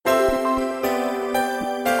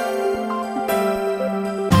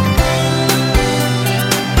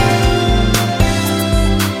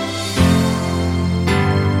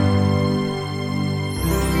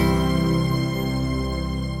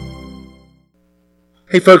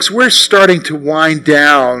Hey folks, we're starting to wind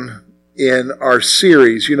down in our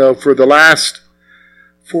series. For the last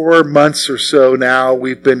 4 months or so now,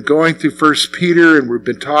 we've been going through 1 Peter, and we've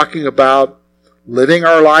been talking about living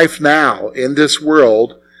our life now in this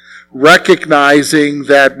world, recognizing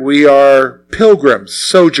that we are pilgrims,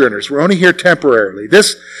 sojourners. We're only here temporarily.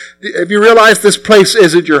 Have you realized this place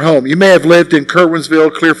isn't your home? You may have lived in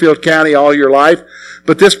Curwensville, Clearfield County all your life,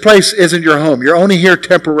 but this place isn't your home. You're only here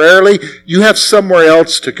temporarily. You have somewhere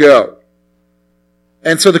else to go.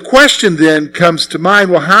 And so the question then comes to mind,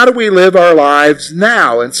 well, how do we live our lives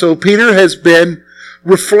now? And so Peter has been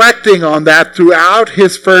reflecting on that throughout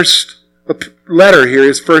his first letter here,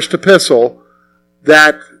 his first epistle,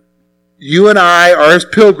 that you and I, as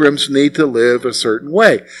pilgrims, need to live a certain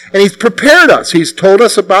way. And he's prepared us. He's told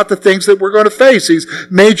us about the things that we're going to face. He's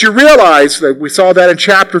made you realize, that we saw that in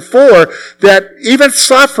chapter 4, that even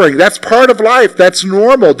suffering, that's part of life. That's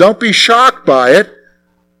normal. Don't be shocked by it,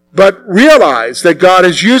 but realize that God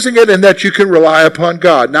is using it and that you can rely upon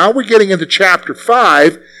God. Now we're getting into chapter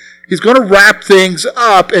 5. He's going to wrap things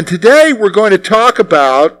up, and today we're going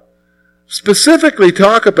to specifically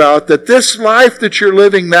talk about that this life that you're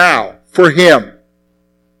living now, for Him,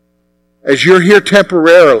 as you're here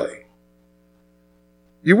temporarily,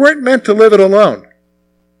 you weren't meant to live it alone.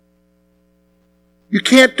 You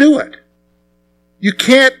can't do it. You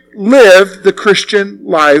can't live the Christian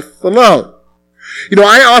life alone.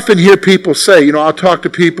 I often hear people say, I'll talk to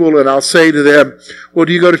people and I'll say to them, well,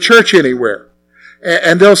 do you go to church anywhere?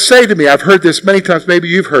 And they'll say to me, I've heard this many times, maybe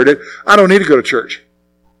you've heard it, I don't need to go to church.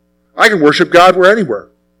 I can worship God anywhere.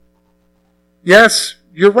 Yes,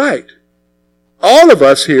 you're right. All of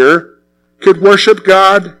us here could worship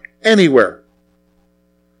God anywhere.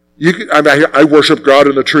 I worship God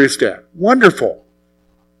in a tree stand. Wonderful.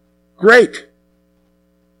 Great.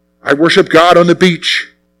 I worship God on the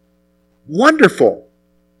beach. Wonderful.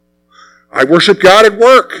 I worship God at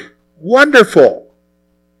work. Wonderful.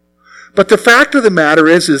 But the fact of the matter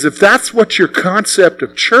is if that's what your concept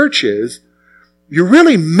of church is, you're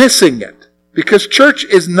really missing it. Because church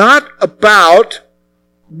is not about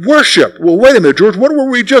worship. Well, wait a minute, George, what were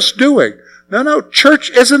we just doing? No, church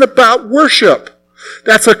isn't about worship.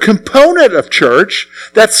 That's a component of church.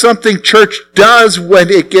 That's something church does when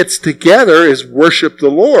it gets together, is worship the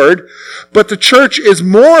Lord. But the church is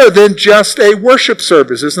more than just a worship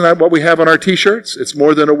service. Isn't that what we have on our t-shirts? It's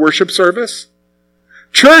more than a worship service.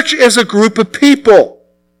 Church is a group of people,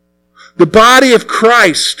 the body of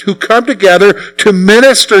Christ, who come together to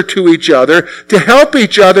minister to each other, to help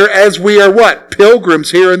each other as we are what?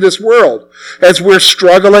 Pilgrims here in this world, as we're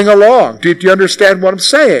struggling along. Do you understand what I'm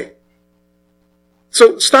saying?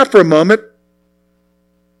 So stop for a moment.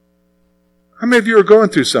 How many of you are going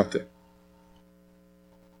through something?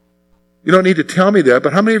 You don't need to tell me that,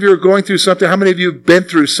 but how many of you are going through something? How many of you have been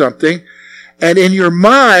through something? And in your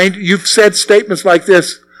mind, you've said statements like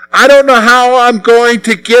this: I don't know how I'm going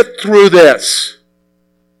to get through this.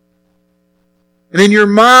 And in your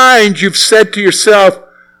mind, you've said to yourself,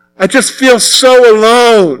 I just feel so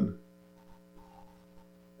alone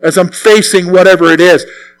as I'm facing whatever it is.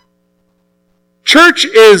 Church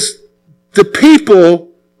is the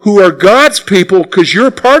people who are God's people, because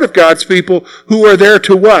you're part of God's people, who are there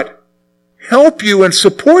to what? Help you and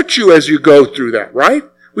support you as you go through that, right?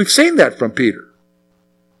 We've seen that from Peter.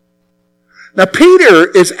 Now, Peter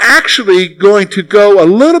is actually going to go a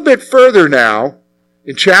little bit further now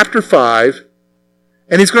in chapter 5,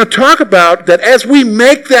 and he's going to talk about that as we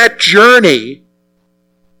make that journey,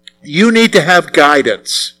 you need to have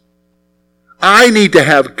guidance. I need to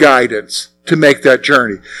have guidance to make that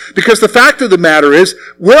journey. Because the fact of the matter is,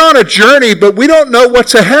 we're on a journey, but we don't know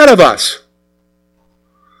what's ahead of us.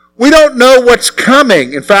 We don't know what's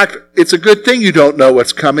coming. In fact, it's a good thing you don't know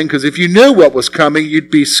what's coming, because if you knew what was coming,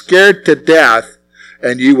 you'd be scared to death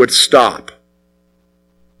and you would stop.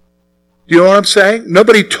 Do you know what I'm saying?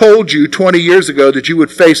 Nobody told you 20 years ago that you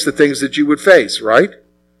would face the things that you would face, right?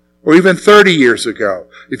 Or even 30 years ago.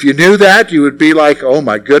 If you knew that, you would be like, oh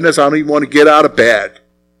my goodness, I don't even want to get out of bed.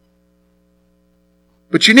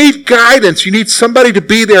 But you need guidance. You need somebody to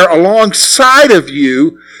be there alongside of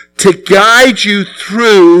you to guide you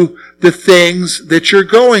through the things that you're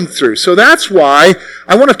going through. So that's why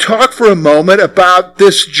I want to talk for a moment about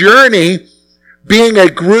this journey being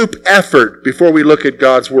a group effort before we look at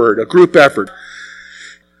God's Word. A group effort.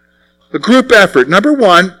 A group effort. Number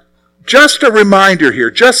one, just a reminder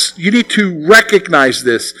here. You need to recognize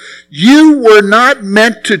this. You were not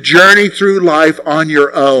meant to journey through life on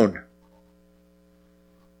your own.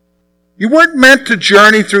 You weren't meant to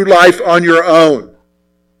journey through life on your own.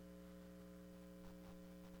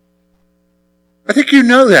 I think you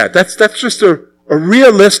know that. That's just a A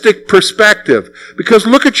realistic perspective. Because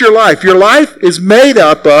look at your life. Your life is made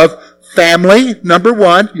up of family, number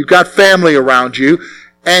one. You've got family around you.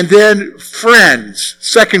 And then friends,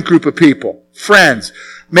 second group of people. Friends.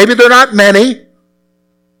 Maybe they're not many,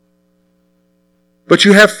 but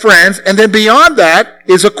you have friends. And then beyond that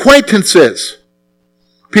is acquaintances.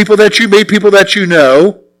 People that you meet, people that you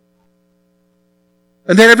know.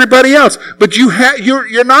 And then everybody else. But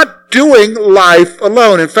you're not doing life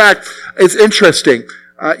alone. In fact, it's interesting.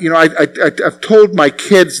 I've told my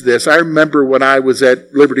kids this. I remember when I was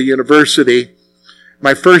at Liberty University,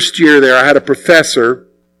 my first year there, I had a professor.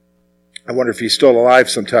 I wonder if he's still alive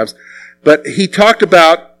sometimes. But he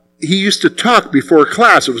used to talk before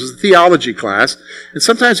class. It was a theology class. And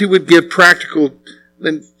sometimes he would give practical,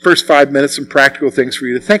 in first 5 minutes, some practical things for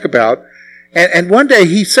you to think about. And one day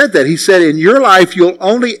he said that. He said, in your life, you'll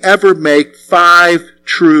only ever make 5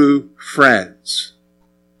 true friends.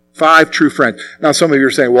 5 true friends. Now, some of you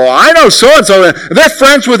are saying, well, I know so-and-so, and they're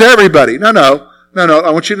friends with everybody. No.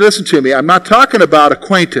 I want you to listen to me. I'm not talking about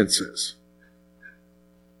acquaintances.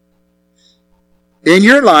 In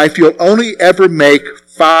your life, you'll only ever make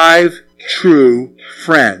 5 true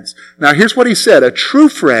friends. Now, here's what he said. A true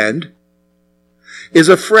friend is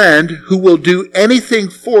a friend who will do anything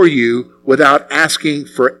for you without asking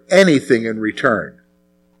for anything in return.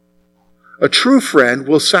 A true friend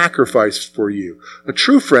will sacrifice for you. A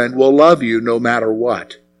true friend will love you no matter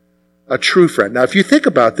what. A true friend. Now, if you think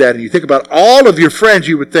about that and you think about all of your friends,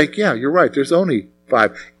 you would think, yeah, you're right, there's only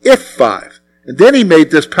 5. If 5. And then he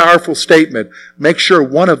made this powerful statement, make sure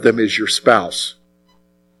one of them is your spouse.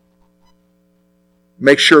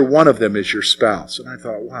 Make sure one of them is your spouse. And I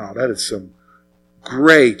thought, wow, that is some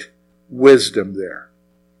great wisdom there.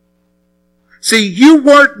 See, you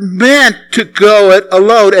weren't meant to go it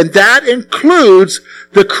alone, and that includes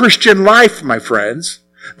the Christian life, my friends.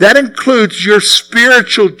 That includes your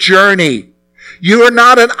spiritual journey. You are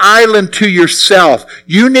not an island to yourself.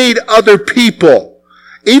 You need other people.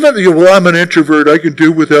 Even, well, I'm an introvert, I can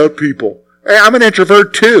do without people. Hey, I'm an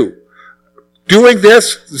introvert too. Doing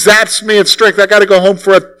this zaps me at strength. I got to go home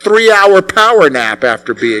for a 3-hour power nap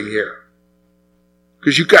after being here.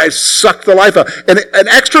 Because you guys suck the life out. And an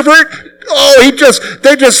extrovert,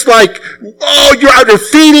 you're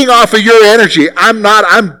feeding off of your energy. I'm not,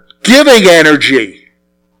 I'm giving energy.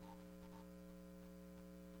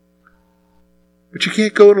 But you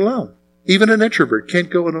can't go it alone. Even an introvert can't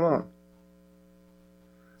go it alone.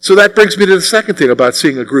 So that brings me to the second thing about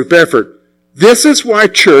seeing a group effort. This is why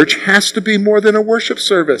church has to be more than a worship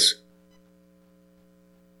service.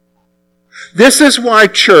 This is why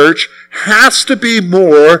church has to be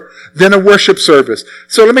more than a worship service.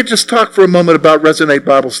 So let me just talk for a moment about Resonate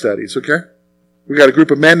Bible Studies, okay? We got a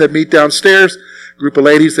group of men that meet downstairs, a group of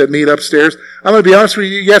ladies that meet upstairs. I'm going to be honest with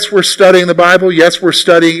you. Yes, we're studying the Bible. Yes, we're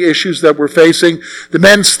studying issues that we're facing. The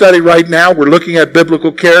men study right now. We're looking at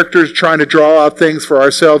biblical characters, trying to draw out things for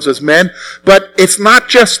ourselves as men. But it's not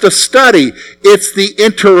just a study. It's the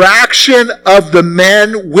interaction of the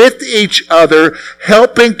men with each other,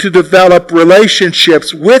 helping to develop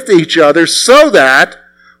relationships with each other so that,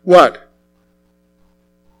 what?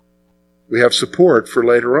 We have support for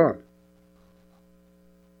later on.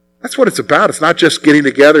 That's what it's about. It's not just getting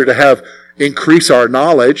together to increase our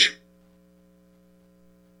knowledge.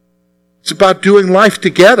 It's about doing life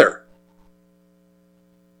together.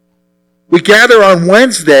 We gather on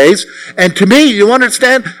Wednesdays, and to me, you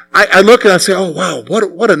understand, I look and I say, oh wow,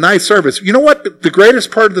 what a nice service. You know what the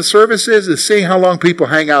greatest part of the service is seeing how long people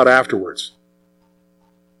hang out afterwards.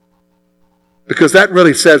 Because that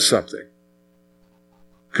really says something.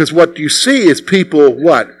 Because what you see is people,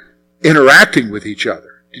 interacting with each other.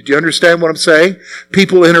 Did you understand what I'm saying?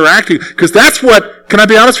 People interacting. Because can I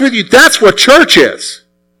be honest with you? That's what church is.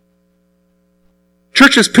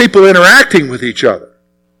 Church is people interacting with each other.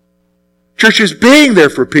 Church is being there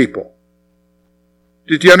for people.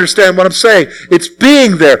 Did you understand what I'm saying? It's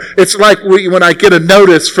being there. It's like when I get a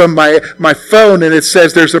notice from my phone and it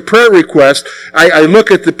says there's a prayer request. I look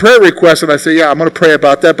at the prayer request and I say, yeah, I'm going to pray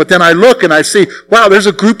about that. But then I look and I see, wow, there's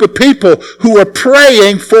a group of people who are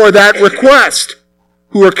praying for that request,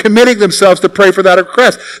 who are committing themselves to pray for that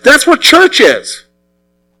request. That's what church is.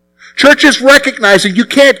 Church is recognizing you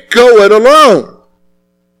can't go it alone.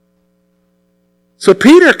 So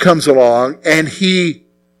Peter comes along and he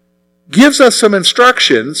gives us some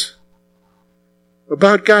instructions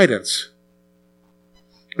about guidance.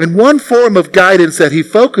 And one form of guidance that he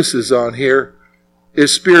focuses on here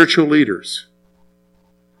is spiritual leaders.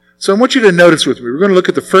 So I want you to notice with me. We're going to look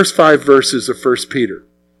at the first 5 verses of 1 Peter.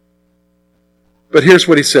 But here's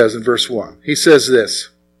what he says in verse 1. He says this,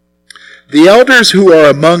 "The elders who are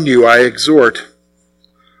among you I exhort,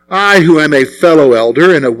 I, who am a fellow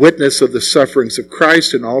elder and a witness of the sufferings of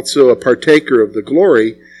Christ and also a partaker of the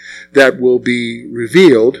glory that will be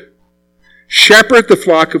revealed, shepherd the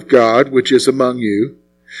flock of God which is among you,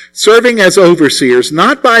 serving as overseers,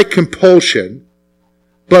 not by compulsion,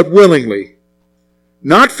 but willingly,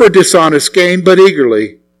 not for dishonest gain, but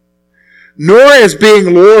eagerly, nor as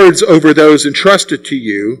being lords over those entrusted to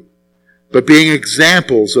you, but being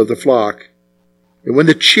examples of the flock. And when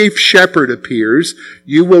the chief shepherd appears,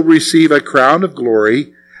 you will receive a crown of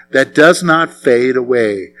glory that does not fade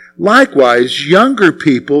away. Likewise, younger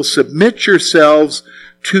people, submit yourselves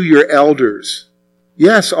to your elders.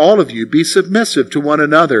 Yes, all of you, be submissive to one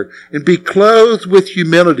another and be clothed with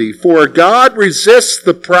humility, for God resists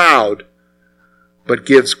the proud, but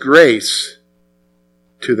gives grace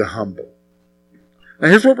to the humble. Now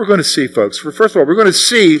here's what we're going to see, folks. First of all, we're going to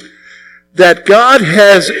see that God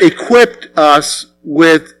has equipped us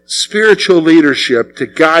with spiritual leadership to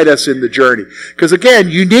guide us in the journey. Because again,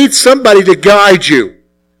 you need somebody to guide you.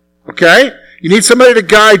 Okay? You need somebody to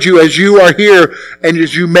guide you as you are here and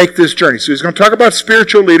as you make this journey. So he's going to talk about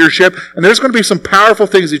spiritual leadership, and there's going to be some powerful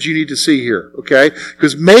things that you need to see here. Okay?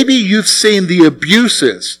 Because maybe you've seen the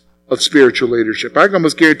abuses of spiritual leadership. I can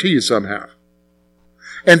almost guarantee you some have.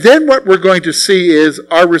 And then what we're going to see is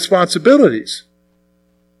our responsibilities.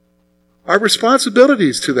 Our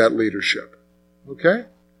responsibilities to that leadership. Okay?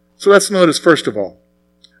 So let's notice, first of all,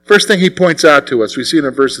 first thing he points out to us, we see it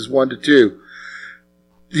in verses 1 to 2.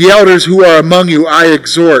 The elders who are among you, I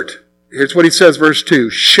exhort. Here's what he says, verse 2.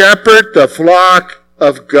 Shepherd the flock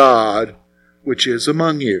of God, which is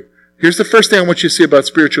among you. Here's the first thing I want you to see about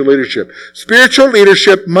spiritual leadership. Spiritual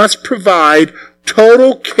leadership must provide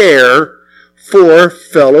total care for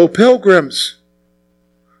fellow pilgrims.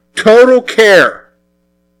 Total care.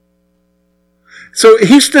 So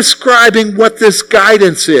he's describing what this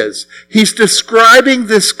guidance is. He's describing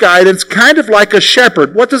this guidance kind of like a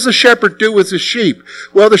shepherd. What does a shepherd do with his sheep?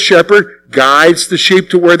 Well, the shepherd guides the sheep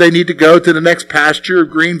to where they need to go, to the next pasture of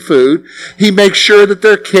green food. He makes sure that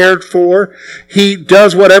they're cared for. He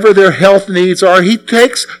does whatever their health needs are. He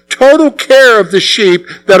takes total care of the sheep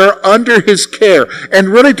that are under his care. And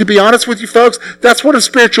really, to be honest with you folks, that's what a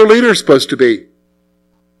spiritual leader is supposed to be.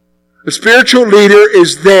 A spiritual leader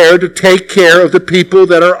is there to take care of the people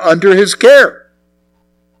that are under his care.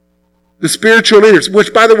 The spiritual leaders,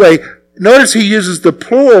 which, by the way, notice he uses the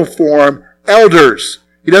plural form, elders.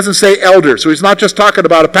 He doesn't say elder, so he's not just talking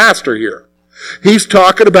about a pastor here. He's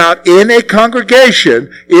talking about in a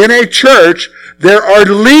congregation, in a church, there are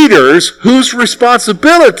leaders whose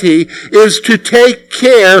responsibility is to take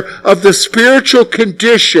care of the spiritual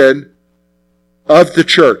condition of the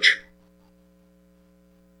church.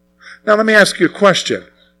 Now let me ask you a question.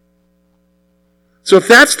 So if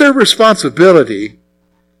that's their responsibility,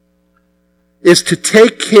 is to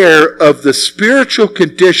take care of the spiritual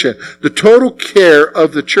condition, the total care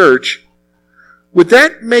of the church, would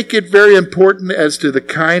that make it very important as to the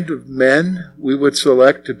kind of men we would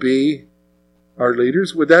select to be our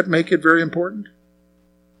leaders? Would that make it very important?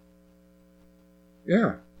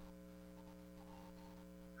 Yeah.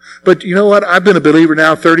 But you know what? I've been a believer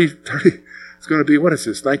now 30 it's going to be, what is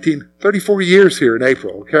this, 34 years here in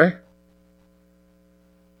April, okay?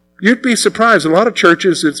 You'd be surprised. A lot of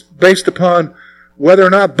churches, it's based upon whether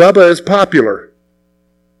or not Bubba is popular,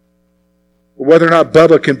 or whether or not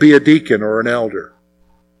Bubba can be a deacon or an elder.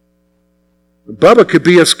 Bubba could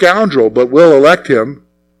be a scoundrel, but we'll elect him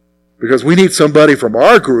because we need somebody from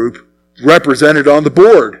our group represented on the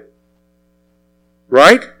board.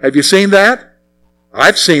 Right? Have you seen that?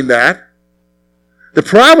 I've seen that. The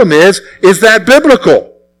problem is that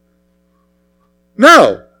biblical?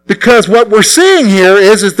 No. Because what we're seeing here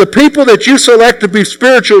is the people that you select to be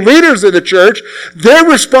spiritual leaders in the church, their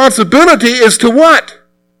responsibility is to what?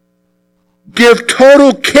 Give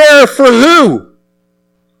total care for who?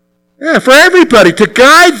 Yeah, for everybody. To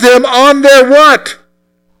guide them on their what?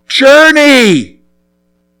 Journey.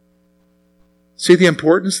 See the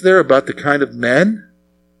importance there about the kind of men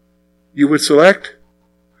you would select?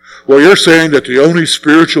 Well, you're saying that the only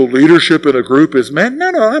spiritual leadership in a group is men?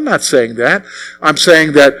 No, I'm not saying that. I'm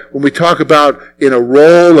saying that when we talk about in a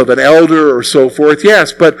role of an elder or so forth,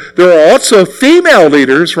 yes, but there are also female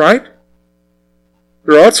leaders, right?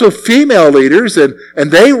 There are also female leaders, and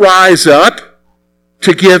they rise up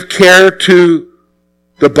to give care to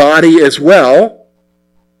the body as well.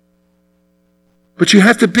 But you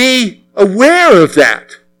have to be aware of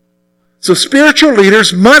that. So spiritual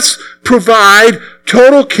leaders must provide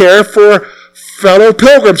total care for fellow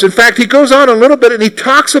pilgrims. In fact, he goes on a little bit and he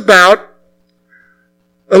talks about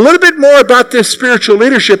a little bit more about this spiritual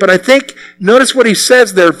leadership, and I think, notice what he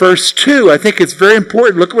says there, verse 2. I think it's very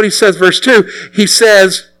important. Look what he says, verse 2. He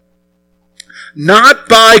says, not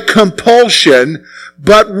by compulsion,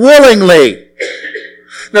 but willingly.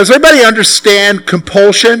 Now, does everybody understand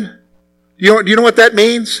compulsion? Do you know what that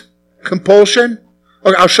means? Compulsion?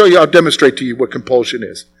 Okay, I'll show you, I'll demonstrate to you what compulsion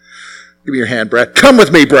is. Give me your hand, Brad. Come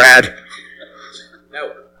with me, Brad.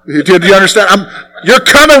 No. Do you understand? You're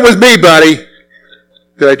coming with me, buddy.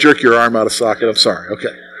 Did I jerk your arm out of socket? I'm sorry.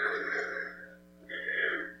 Okay.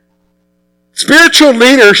 Spiritual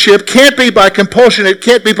leadership can't be by compulsion. It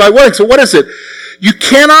can't be by willing. So what is it? You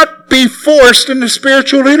cannot be forced into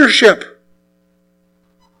spiritual leadership.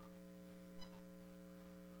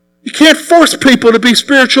 You can't force people to be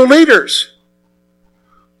spiritual leaders.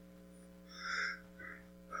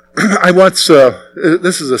 I once,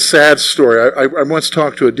 this is a sad story. I once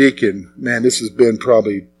talked to a deacon. Man, this has been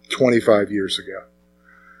probably 25 years ago.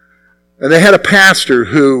 And they had a pastor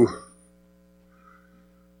who,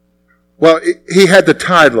 well, he had the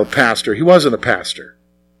title of pastor. He wasn't a pastor.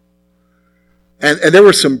 And there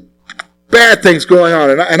were some bad things going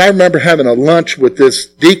on. And I remember having a lunch with this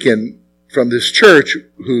deacon from this church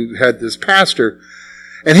who had this pastor.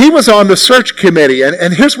 And he was on the search committee.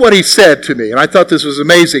 And here's what he said to me. And I thought this was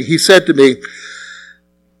amazing. He said to me,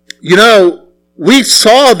 you know, we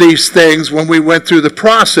saw these things when we went through the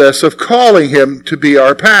process of calling him to be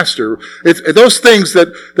our pastor. Those things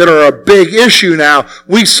that are a big issue now,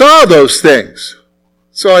 we saw those things.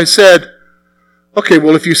 So I said, okay,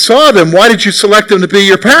 well, if you saw them, why did you select him to be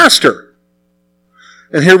your pastor?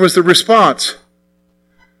 And here was the response.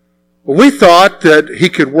 Well, we thought that he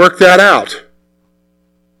could work that out.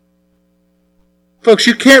 Folks,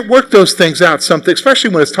 you can't work those things out, especially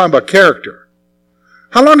when it's talking about character.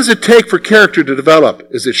 How long does it take for character to develop?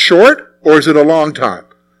 Is it short or is it a long time?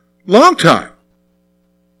 Long time.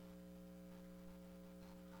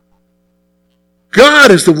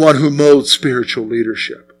 God is the one who molds spiritual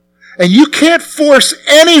leadership. And you can't force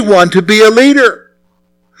anyone to be a leader.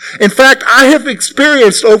 In fact, I have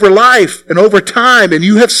experienced over life and over time, and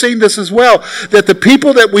you have seen this as well, that the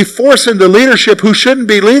people that we force into leadership who shouldn't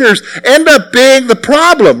be leaders end up being the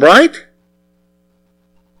problem, right?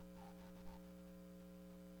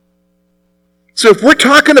 So if we're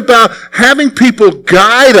talking about having people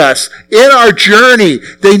guide us in our journey,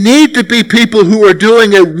 they need to be people who are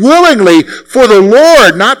doing it willingly for the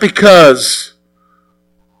Lord, not because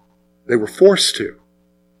they were forced to.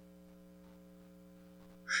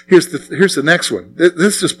 Here's the next one.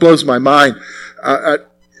 This just blows my mind.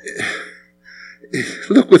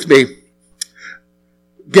 Look with me.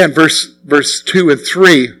 Again, verse 2 and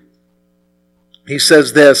 3. He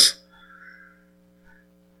says this.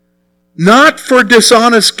 Not for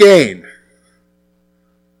dishonest gain,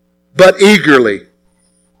 but eagerly.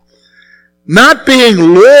 Not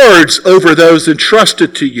being lords over those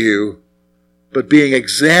entrusted to you, but being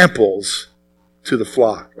examples to the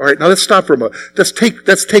flock. All right, now let's stop for a moment. Let's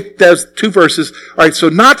take those two verses. All right, so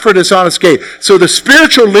not for dishonest gain. So the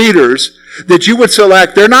spiritual leaders that you would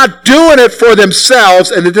select, they're not doing it for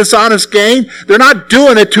themselves and the dishonest gain. They're not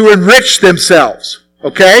doing it to enrich themselves.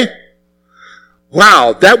 Okay?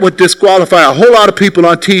 Wow, that would disqualify a whole lot of people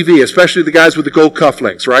on TV, especially the guys with the gold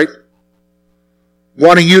cufflinks, right?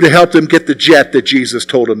 Wanting you to help them get the jet that Jesus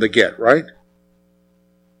told them to get, right?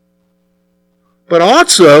 But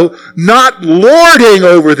also, not lording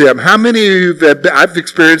over them. How many of you have, I've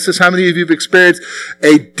experienced this, how many of you have experienced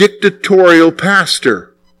a dictatorial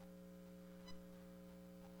pastor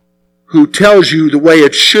who tells you the way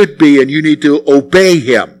it should be and you need to obey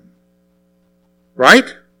him?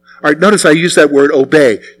 Right? All right, notice I use that word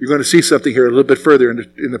obey. You're going to see something here a little bit further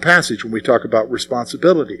in the passage when we talk about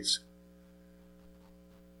responsibilities.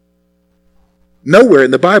 Nowhere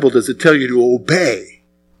in the Bible does it tell you to obey.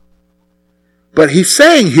 But he's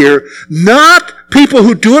saying here, not people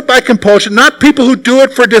who do it by compulsion, not people who do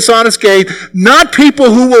it for dishonest gain, not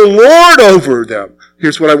people who will lord over them.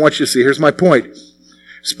 Here's what I want you to see. Here's my point.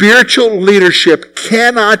 Spiritual leadership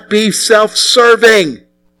cannot be self-serving.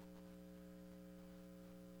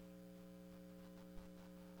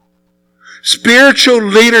 Spiritual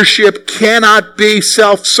leadership cannot be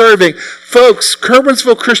self-serving. Folks,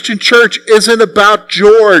 Kerwinsville Christian Church isn't about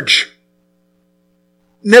George.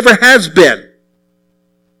 Never has been.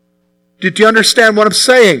 Did you understand what I'm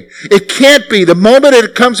saying? It can't be. The moment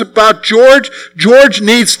it comes about George, George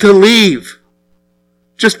needs to leave.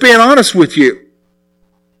 Just being honest with you.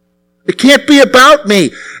 It can't be about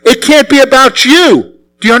me. It can't be about you.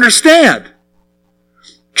 Do you understand?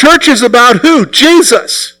 Church is about who?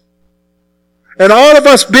 Jesus. And all of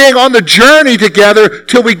us being on the journey together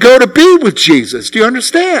till we go to be with Jesus. Do you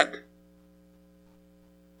understand?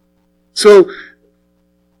 So,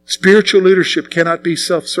 spiritual leadership cannot be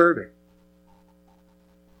self-serving.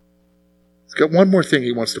 He's got one more thing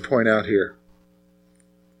he wants to point out here.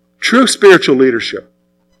 True spiritual leadership.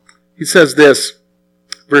 He says this,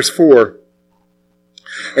 verse 4,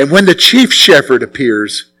 "And when the chief shepherd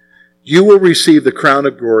appears, you will receive the crown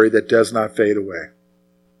of glory that does not fade away."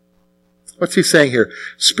 What's he saying here?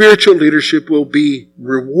 Spiritual leadership will be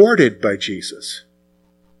rewarded by Jesus.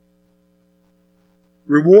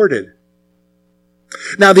 Rewarded.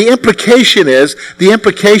 Now the implication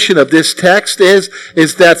of this text is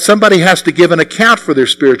that somebody has to give an account for their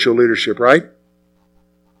spiritual leadership, right?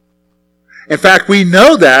 In fact, we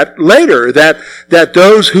know that later, that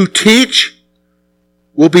those who teach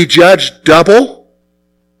will be judged double.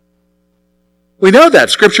 We know that.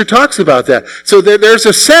 Scripture talks about that. So there's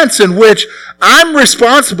a sense in which I'm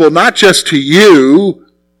responsible not just to you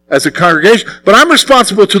as a congregation, but I'm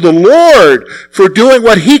responsible to the Lord for doing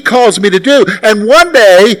what He calls me to do. And one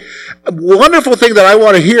day, a wonderful thing that I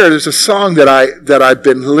want to hear, there's a song that I've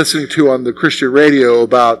been listening to on the Christian radio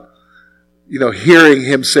about, hearing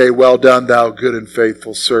Him say, "Well done, thou good and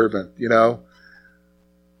faithful servant," And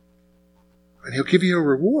He'll give you a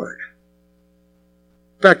reward.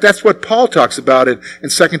 In fact, that's what Paul talks about in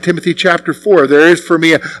 2 Timothy chapter 4. There is for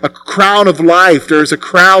me a crown of life. There is a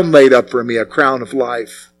crown laid up for me, a crown of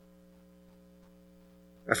life.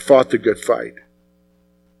 I've fought the good fight.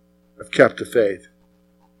 I've kept the faith.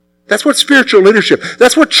 That's what spiritual leadership,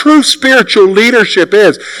 that's what true spiritual leadership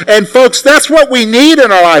is. And folks, that's what we need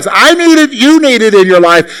in our lives. I need it, you need it in your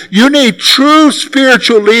life. You need true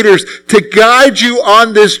spiritual leaders to guide you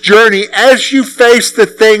on this journey as you face the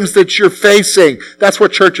things that you're facing. That's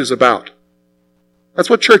what church is about. That's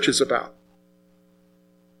what church is about.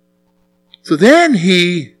 So then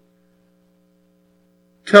he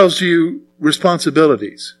tells you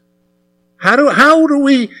responsibilities.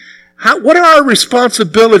 What are our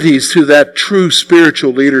responsibilities to that true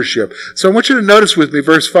spiritual leadership? So I want you to notice with me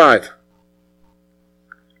verse 5.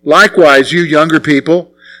 "Likewise, you younger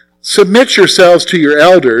people, submit yourselves to your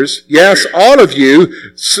elders. Yes, all of you,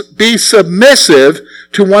 be submissive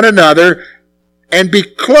to one another and be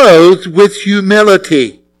clothed with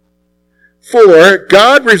humility. For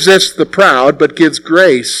God resists the proud, but gives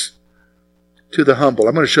grace to the humble."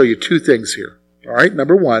 I'm going to show you two things here. All right,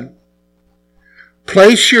 number one,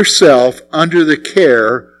 place yourself under the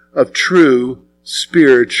care of true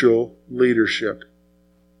spiritual leadership.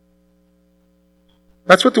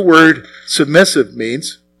 That's what the word submissive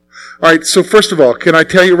means. All right, so first of all, can I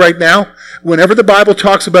tell you right now, whenever the Bible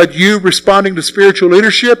talks about you responding to spiritual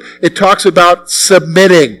leadership, it talks about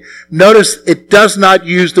submitting. Notice it does not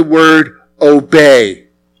use the word obey.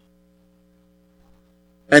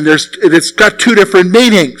 And it's got two different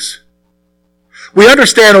meanings. We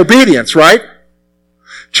understand obedience, right?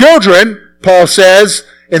 Children, Paul says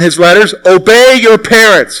in his letters, obey your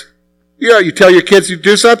parents. You tell your kids to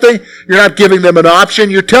do something, you're not giving them an option,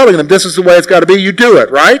 you're telling them this is the way it's got to be, you do it,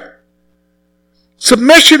 right?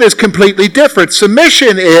 Submission is completely different.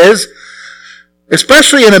 Submission is,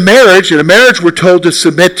 especially in a marriage we're told to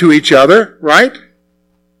submit to each other, right?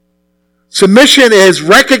 Submission is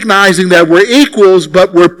recognizing that we're equals,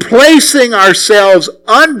 but we're placing ourselves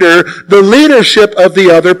under the leadership of the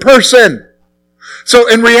other person. So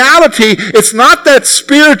in reality, it's not that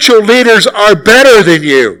spiritual leaders are better than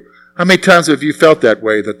you. How many times have you felt that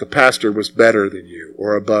way, that the pastor was better than you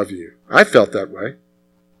or above you? I felt that way.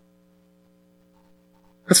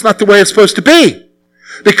 That's not the way it's supposed to be.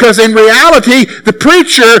 Because in reality, the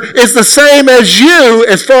preacher is the same as you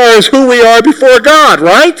as far as who we are before God,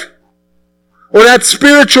 right? Or that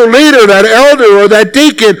spiritual leader, that elder, or that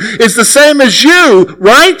deacon is the same as you,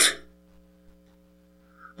 right?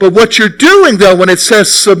 But what you're doing, though, when it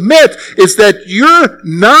says submit, is that you're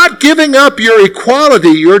not giving up your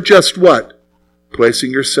equality. You're just what? Placing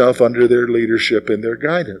yourself under their leadership and their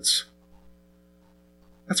guidance.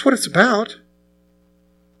 That's what it's about.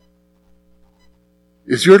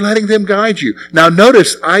 Is you're letting them guide you. Now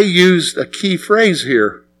notice, I used a key phrase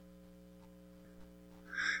here.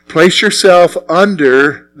 Place yourself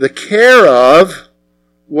under the care of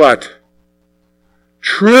what?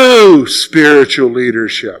 True spiritual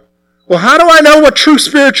leadership. Well, how do I know what true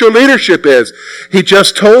spiritual leadership is? He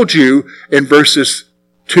just told you in verses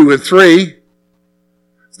 2 and 3.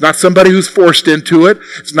 It's not somebody who's forced into it.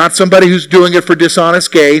 It's not somebody who's doing it for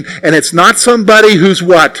dishonest gain. And it's not somebody who's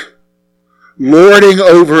what? Lording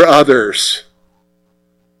over others.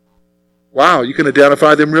 Wow, you can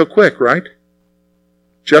identify them real quick, right?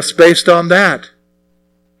 Just based on that.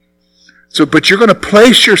 But you're going to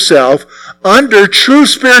place yourself under true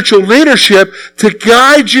spiritual leadership to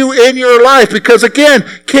guide you in your life. Because again,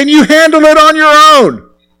 can you handle it on your own?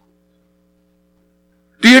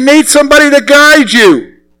 Do you need somebody to guide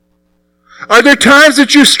you? Are there times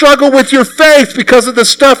that you struggle with your faith because of the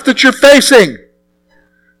stuff that you're facing?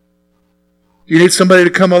 You need somebody to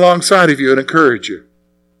come alongside of you and encourage you,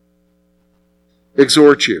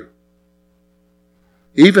 exhort you,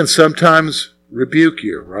 even sometimes rebuke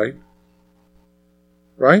you, right?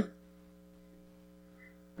 Right?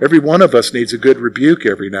 Every one of us needs a good rebuke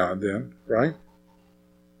every now and then, right?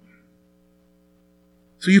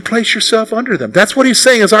 So you place yourself under them. That's what he's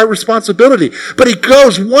saying is our responsibility. But he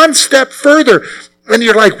goes one step further, and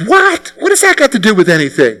you're like, what? What does that got to do with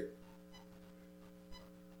anything?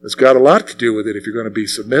 It's got a lot to do with it if you're going to be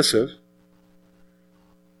submissive.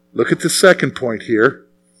 Look at the second point here.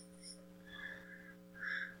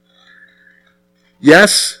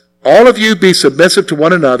 Yes, all of you be submissive to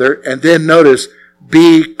one another, and then notice,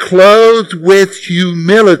 be clothed with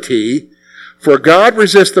humility, for God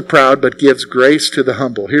resists the proud, but gives grace to the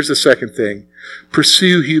humble. Here's the second thing.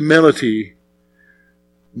 Pursue humility,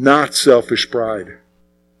 not selfish pride.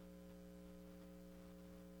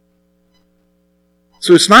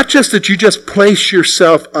 So it's not just that you just place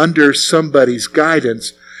yourself under somebody's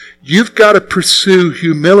guidance. You've got to pursue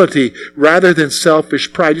humility rather than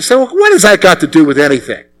selfish pride. You say, well, what has that got to do with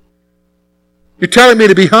anything? You're telling me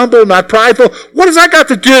to be humble, not prideful? What has that got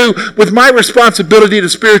to do with my responsibility to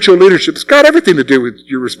spiritual leadership? It's got everything to do with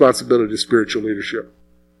your responsibility to spiritual leadership.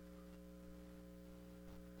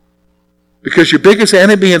 Because your biggest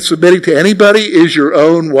enemy in submitting to anybody is your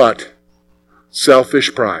own what?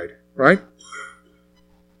 Selfish pride, right?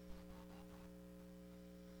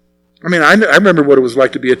 I mean, I remember what it was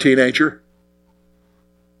like to be a teenager.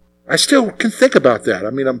 I still can think about that. I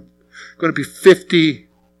mean, I'm going to be 53,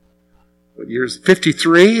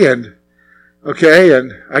 and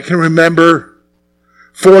I can remember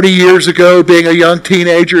 40 years ago being a young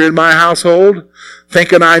teenager in my household,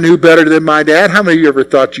 thinking I knew better than my dad. How many of you ever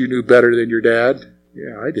thought you knew better than your dad?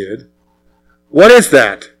 Yeah, I did. What is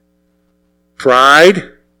that?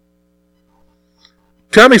 Pride?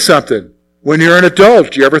 Tell me something. When you're an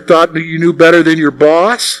adult, you ever thought that you knew better than your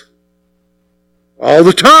boss? All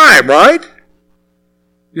the time, right?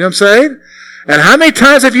 You know what I'm saying? And how many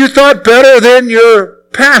times have you thought better than your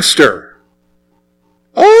pastor?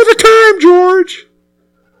 All the time, George.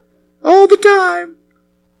 All the time.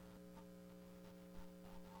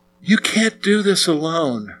 You can't do this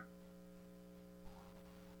alone.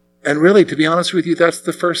 And really, to be honest with you, that's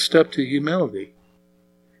the first step to humility.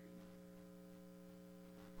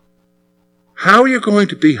 How are you going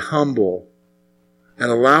to be humble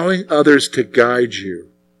and allowing others to guide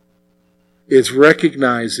you is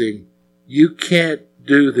recognizing you can't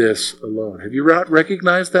do this alone. Have you not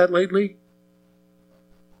recognized that lately?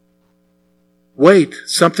 Wait,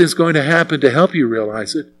 something's going to happen to help you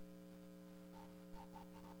realize it.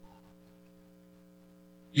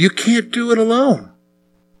 You can't do it alone.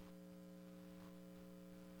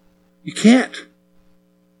 You can't.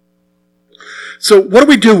 So what do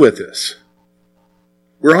we do with this?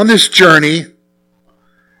 We're on this journey.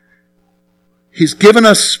 He's given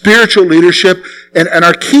us spiritual leadership, and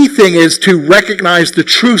our key thing is to recognize the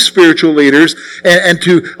true spiritual leaders and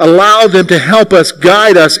to allow them to help us,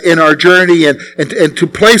 guide us in our journey and to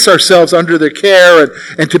place ourselves under their care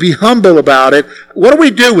and to be humble about it. What do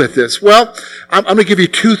we do with this? Well, I'm going to give you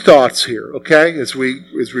two thoughts here, okay, as we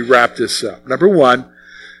wrap this up. Number one,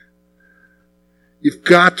 you've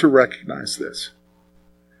got to recognize this.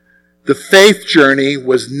 The faith journey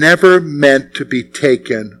was never meant to be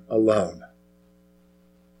taken alone.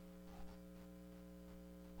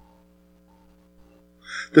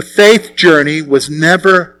 The faith journey was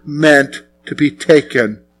never meant to be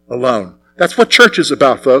taken alone. That's what church is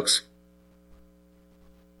about, folks.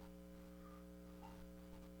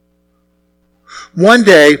 One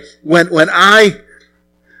day, when I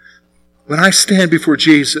stand before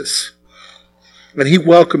Jesus, and He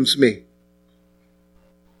welcomes me,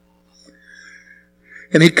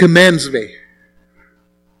 and He commends me,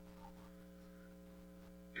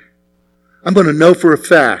 I'm going to know for a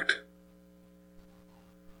fact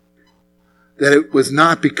that it was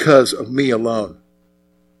not because of me alone.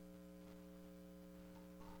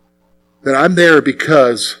 That I'm there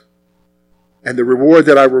because, and the reward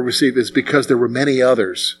that I will receive is because there were many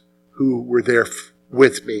others who were there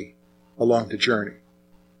with me along the journey.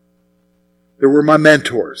 There were my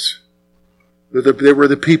mentors. There were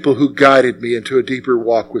the people who guided me into a deeper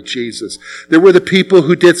walk with Jesus. There were the people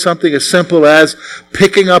who did something as simple as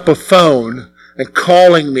picking up a phone and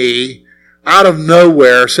calling me out of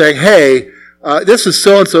nowhere saying, hey, this is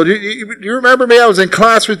so-and-so. Do you remember me? I was in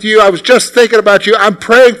class with you. I was just thinking about you. I'm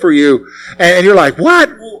praying for you. And you're like, what?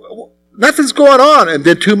 Nothing's going on. And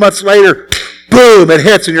then 2 months later, boom, it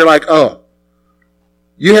hits. And you're like, oh,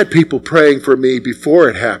 you had people praying for me before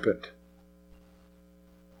it happened.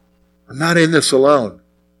 I'm not in this alone.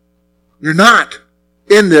 You're not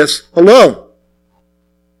in this alone.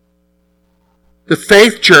 The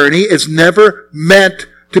faith journey is never meant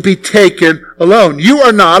to be taken alone. You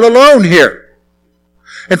are not alone here.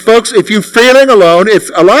 And folks, if you're feeling alone,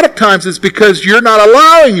 a lot of times it's because you're not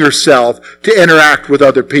allowing yourself to interact with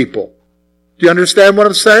other people. Do you understand what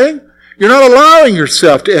I'm saying? You're not allowing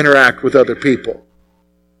yourself to interact with other people.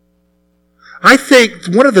 I think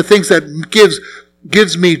one of the things that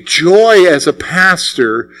gives me joy as a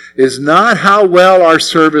pastor is not how well our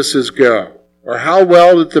services go or how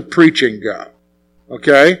well the preaching go.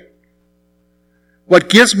 Okay? What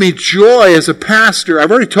gives me joy as a pastor,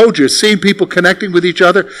 I've already told you, is seeing people connecting with each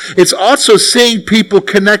other. It's also seeing people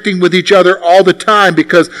connecting with each other all the time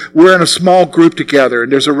because we're in a small group together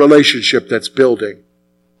and there's a relationship that's building.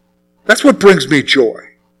 That's what brings me joy.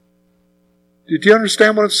 Do you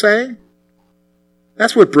understand what I'm saying?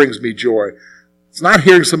 That's what brings me joy. It's not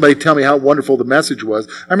hearing somebody tell me how wonderful the message was.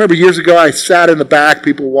 I remember years ago I sat in the back,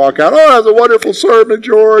 people walk out, oh, that was a wonderful sermon,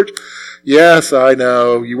 George. Yes, I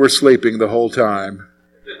know. You were sleeping the whole time.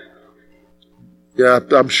 Yeah,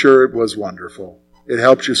 I'm sure it was wonderful. It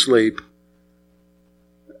helped you sleep.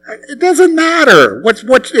 It doesn't matter.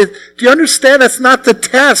 Do you understand? That's not the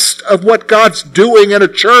test of what God's doing in a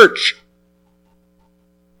church.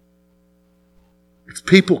 It's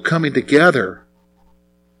people coming together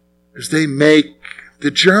as they make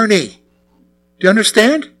the journey. Do you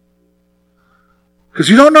understand? Because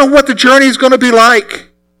you don't know what the journey is going to be like.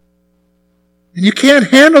 And you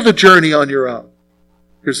can't handle the journey on your own.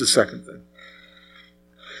 Here's the second thing.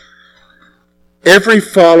 Every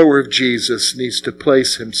follower of Jesus needs to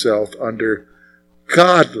place himself under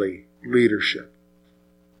godly leadership.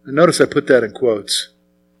 And notice I put that in quotes.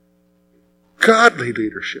 Godly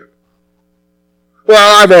leadership.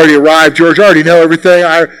 Well, I've already arrived, George. I already know everything.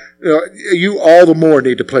 You all the more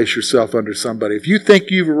need to place yourself under somebody. If you think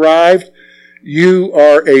you've arrived, you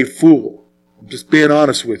are a fool. I'm just being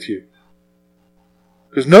honest with you.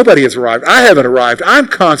 Because nobody has arrived. I haven't arrived. I'm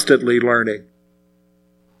constantly learning.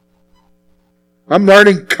 I'm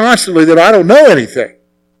learning constantly that I don't know anything.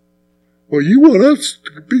 Well, you want us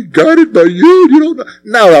to be guided by you? You don't know.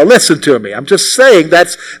 No, listen to me. I'm just saying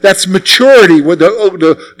that's maturity. When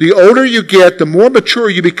the older you get, the more mature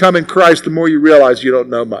you become in Christ, the more you realize you don't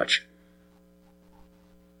know much.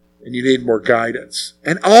 And you need more guidance.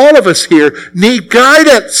 And all of us here need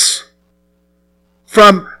guidance.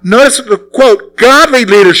 Notice the quote, godly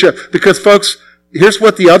leadership. Because folks, here's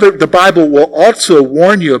what the Bible will also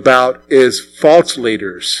warn you about is false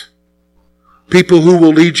leaders. People who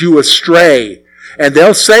will lead you astray. And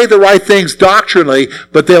they'll say the right things doctrinally,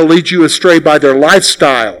 but they'll lead you astray by their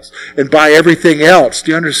lifestyles and by everything else.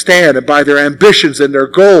 Do you understand? And by their ambitions and their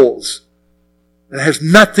goals. It has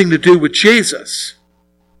nothing to do with Jesus.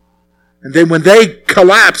 And then when they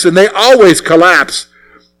collapse, and they always collapse,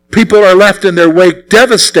 people are left in their wake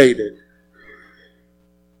devastated.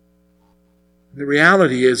 The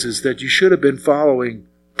reality is that you should have been following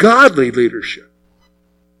godly leadership.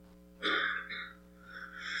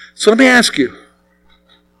 So let me ask you,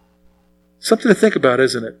 something to think about,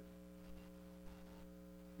 isn't it?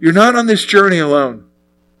 You're not on this journey alone.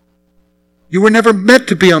 You were never meant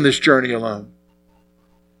to be on this journey alone.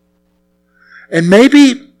 And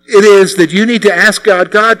maybe it is that you need to ask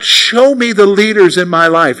God, show me the leaders in my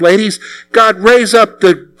life. Ladies, God, raise up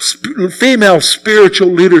the female spiritual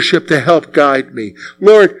leadership to help guide me.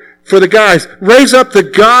 Lord, for the guys, raise up the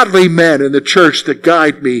godly men in the church to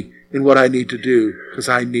guide me in what I need to do, because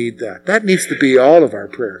I need that. That needs to be all of our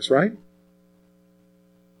prayers, right?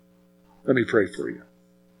 Let me pray for you.